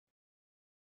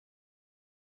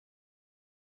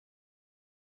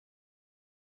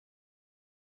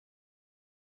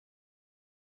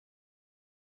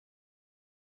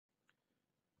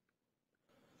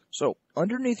So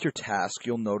underneath your task,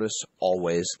 you'll notice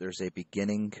always there's a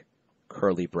beginning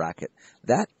curly bracket.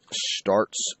 That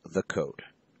starts the code.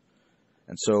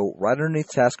 And so right underneath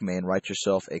task main, write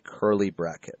yourself a curly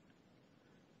bracket.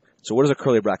 So what is a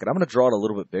curly bracket? I'm going to draw it a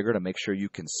little bit bigger to make sure you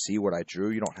can see what I drew.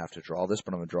 You don't have to draw this,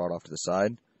 but I'm going to draw it off to the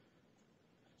side.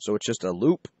 So it's just a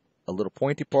loop, a little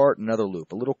pointy part, another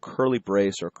loop, a little curly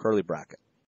brace or curly bracket.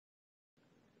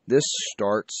 This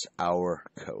starts our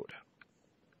code.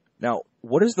 Now,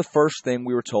 what is the first thing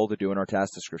we were told to do in our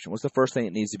task description? What's the first thing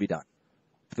that needs to be done?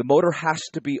 The motor has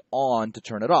to be on to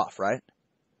turn it off, right?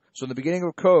 So in the beginning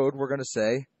of code, we're going to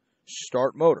say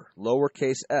start motor,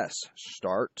 lowercase s,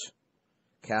 start,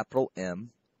 capital M,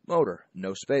 motor,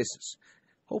 no spaces.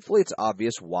 Hopefully it's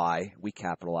obvious why we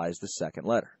capitalize the second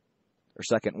letter, or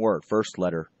second word, first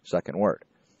letter, second word.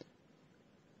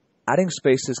 Adding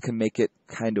spaces can make it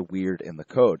kind of weird in the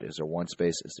code. Is there one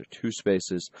space? Is there two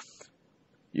spaces?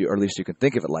 Or at least you can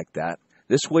think of it like that.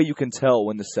 This way you can tell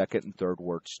when the second and third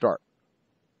words start.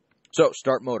 So,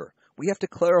 start motor. We have to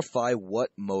clarify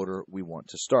what motor we want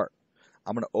to start.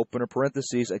 I'm going to open a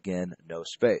parentheses, again, no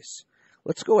space.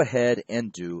 Let's go ahead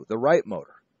and do the right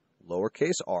motor.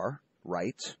 Lowercase r,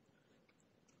 right,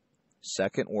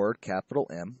 second word, capital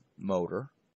M, motor.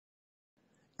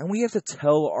 And we have to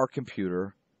tell our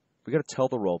computer, we got to tell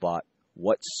the robot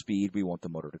what speed we want the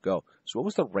motor to go. So what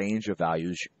was the range of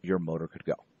values your motor could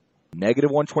go?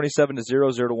 -127 to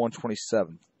 0, 0 to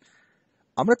 127.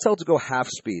 I'm going to tell it to go half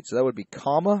speed. So that would be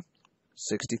comma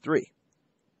 63.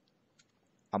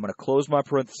 I'm going to close my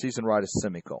parentheses and write a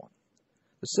semicolon.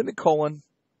 The semicolon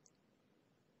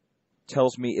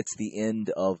tells me it's the end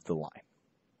of the line,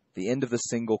 the end of the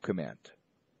single command.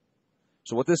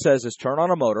 So what this says is turn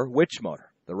on a motor. Which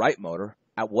motor? The right motor.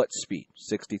 At what speed?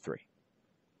 63.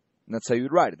 And that's how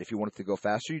you'd write it. If you want it to go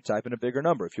faster, you type in a bigger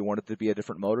number. If you want it to be a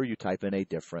different motor, you type in a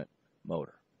different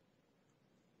motor.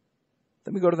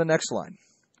 Then we go to the next line.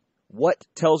 What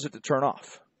tells it to turn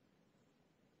off?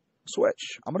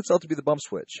 Switch. I'm going to tell it to be the bump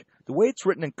switch. The way it's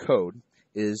written in code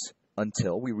is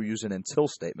until. We were using until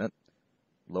statement.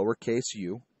 Lowercase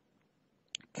u.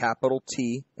 Capital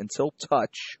T. Until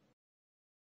touch.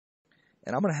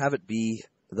 And I'm going to have it be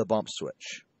the bump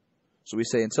switch. So we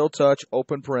say until touch,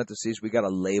 open parentheses, we got to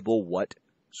label what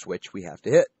switch we have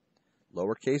to hit.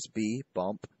 Lowercase b,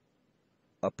 bump,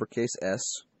 uppercase S,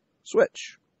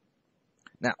 switch.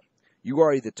 Now, you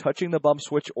are either touching the bump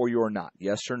switch or you are not.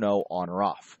 Yes or no, on or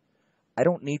off. I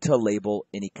don't need to label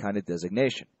any kind of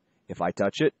designation. If I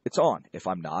touch it, it's on. If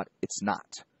I'm not, it's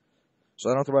not. So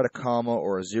I don't have to write a comma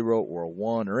or a 0 or a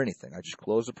 1 or anything. I just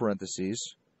close the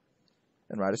parentheses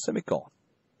and write a semicolon.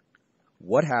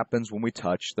 What happens when we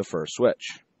touch the first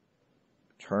switch?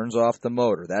 Turns off the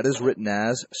motor. That is written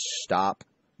as stop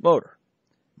motor.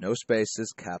 No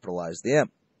spaces, capitalize the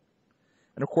M.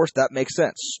 And of course that makes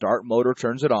sense. Start motor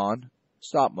turns it on,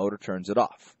 stop motor turns it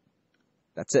off.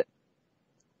 That's it.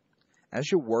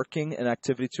 As you're working in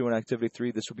Activity 2 and Activity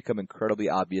 3, this will become incredibly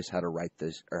obvious how to write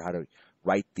this, or how to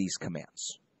write these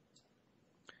commands.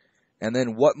 And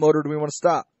then what motor do we want to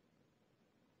stop?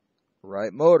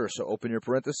 Right motor. So open your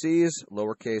parentheses,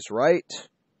 lowercase right,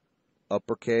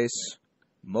 uppercase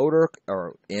motor,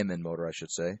 or M in motor, I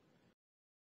should say.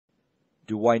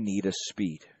 Do I need a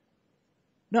speed?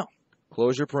 No.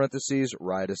 Close your parentheses,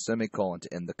 write a semicolon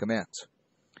to end the command.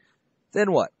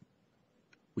 Then what?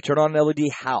 We turn on an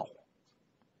LED how?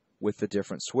 With the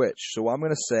different switch. So I'm going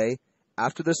to say,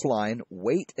 after this line,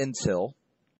 wait until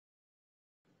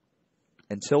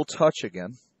touch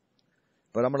again.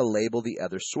 But I'm going to label the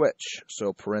other switch.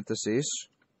 So parentheses,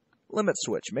 limit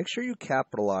switch. Make sure you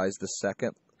capitalize the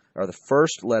second, or the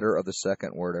first letter of the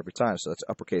second word every time. So that's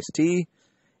uppercase T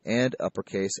and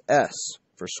uppercase S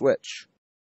for switch.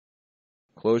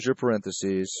 Close your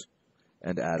parentheses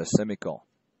and add a semicolon.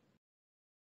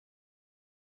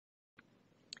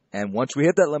 And once we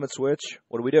hit that limit switch,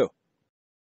 what do?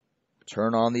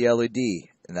 Turn on the LED.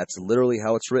 And that's literally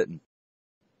how it's written.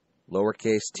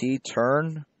 Lowercase t,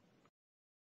 turn.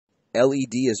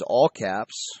 LED is all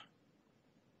caps.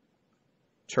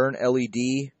 Turn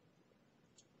LED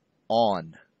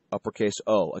on. Uppercase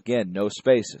O. Again, no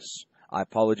spaces. I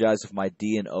apologize if my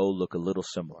D and O look a little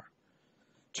similar.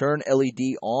 Turn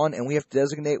LED on, and we have to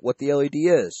designate what the LED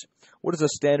is. What is a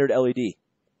standard LED?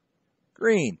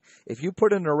 Green. If you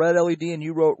put in a red LED and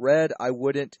you wrote red, I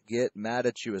wouldn't get mad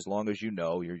at you as long as you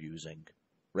know you're using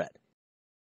red.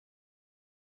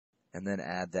 And then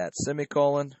add that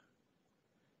semicolon.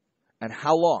 And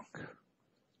how long?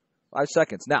 5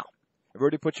 seconds. Now,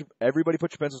 everybody put your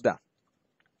pencils down.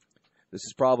 This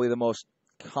is probably the most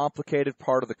complicated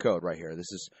part of the code right here.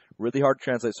 This is really hard to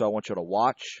translate, so I want you to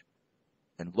watch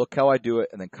And look how I do it,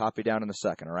 and then copy down in a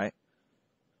second, all right?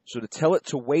 So to tell it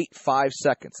to wait 5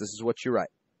 seconds, this is what you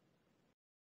write.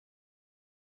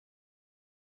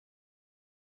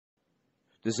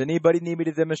 Does anybody need me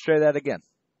to demonstrate that again?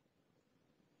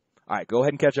 All right, go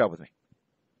ahead and catch up with me.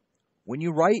 When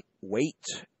you write wait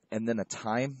and then a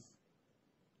time,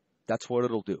 that's what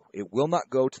it'll do. It will not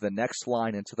go to the next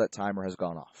line until that timer has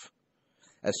gone off.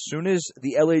 As soon as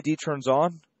the LED turns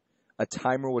on, a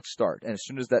timer would start. And as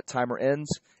soon as that timer ends,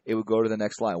 it would go to the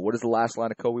next line. What is the last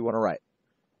line of code we want to write?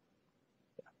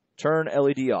 Turn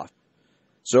LED off.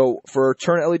 So for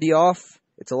turn LED off,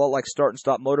 it's a lot like start and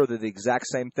stop motor. They're the exact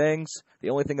same things. The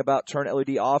only thing about turn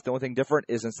LED off, the only thing different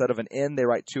is instead of an N, they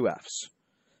write 2 Fs.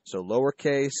 So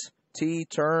lowercase t,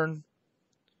 turn,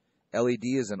 LED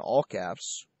is in all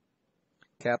caps,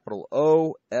 capital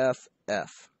O, F,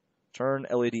 F. Turn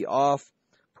LED off,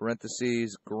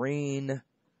 parentheses, green,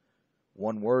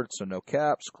 one word, so no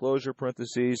caps, closure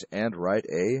parentheses, and write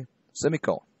a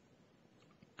semicolon.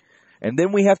 And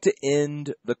then we have to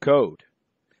end the code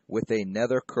with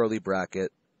another curly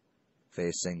bracket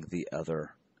facing the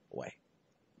other way.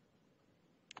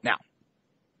 Now,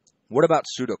 what about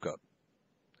pseudocode?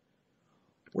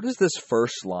 What does this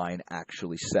first line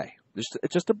actually say?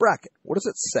 It's just a bracket. What does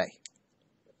it say?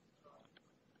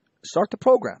 Start the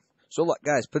program. So look,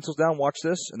 guys, pencils down, watch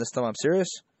this, and this time I'm serious.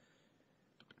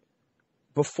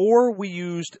 Before we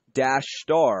used dash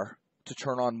star to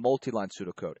turn on multi-line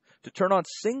pseudocode. To turn on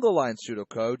single-line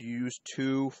pseudocode, you use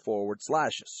 2 forward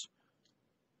slashes.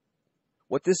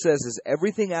 What this says is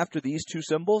everything after these 2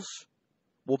 symbols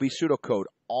will be pseudocode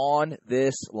on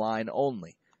this line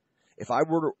only. If I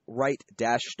were to write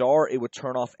dash star, it would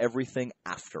turn off everything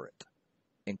after it,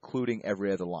 including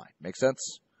every other line. Make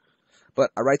sense?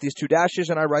 But I write these 2 dashes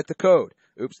and I write the code.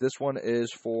 Oops, this one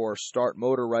is for start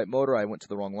motor, write motor. I went to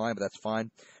the wrong line, but that's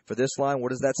fine. For this line, what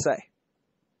does that say?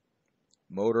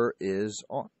 Motor is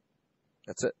on.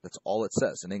 That's it. That's all it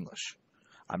says in English.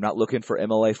 I'm not looking for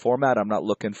MLA format. I'm not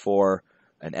looking for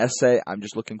an essay. I'm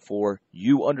just looking for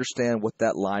you understand what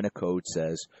that line of code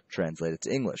says, translate it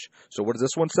to English. So what does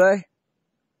this one say?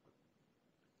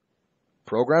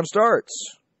 Program starts.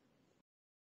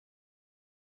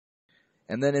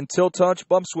 And then until touch,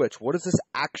 bump switch. What does this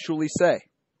actually say?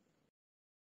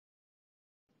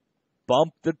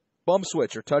 Bump the bump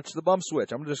switch or touch the bump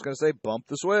switch. I'm just going to say bump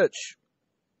the switch.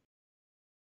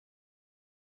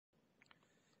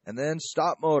 And then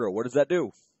stop motor. What does that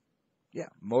do? Yeah,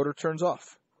 motor turns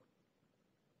off.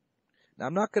 Now,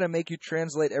 I'm not going to make you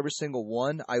translate every single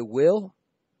one. I will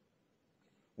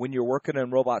when you're working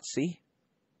in Robot C.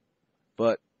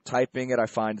 But typing it, I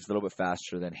find, is a little bit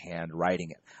faster than hand writing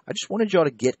it. I just wanted y'all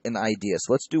to get an idea.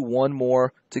 So let's do one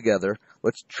more together.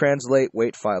 Let's translate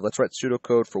wait 5. Let's write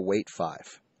pseudocode for wait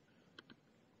 5.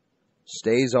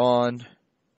 Stays on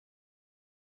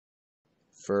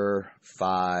for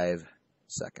 5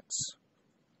 seconds.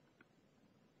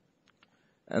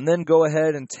 And then go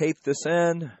ahead and tape this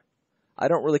in. I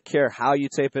don't really care how you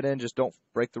tape it in. Just don't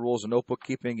break the rules of notebook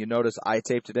keeping. You notice I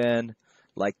taped it in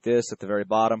like this at the very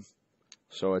bottom.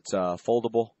 So it's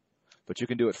foldable. But you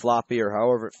can do it floppy or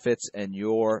however it fits in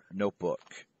your notebook.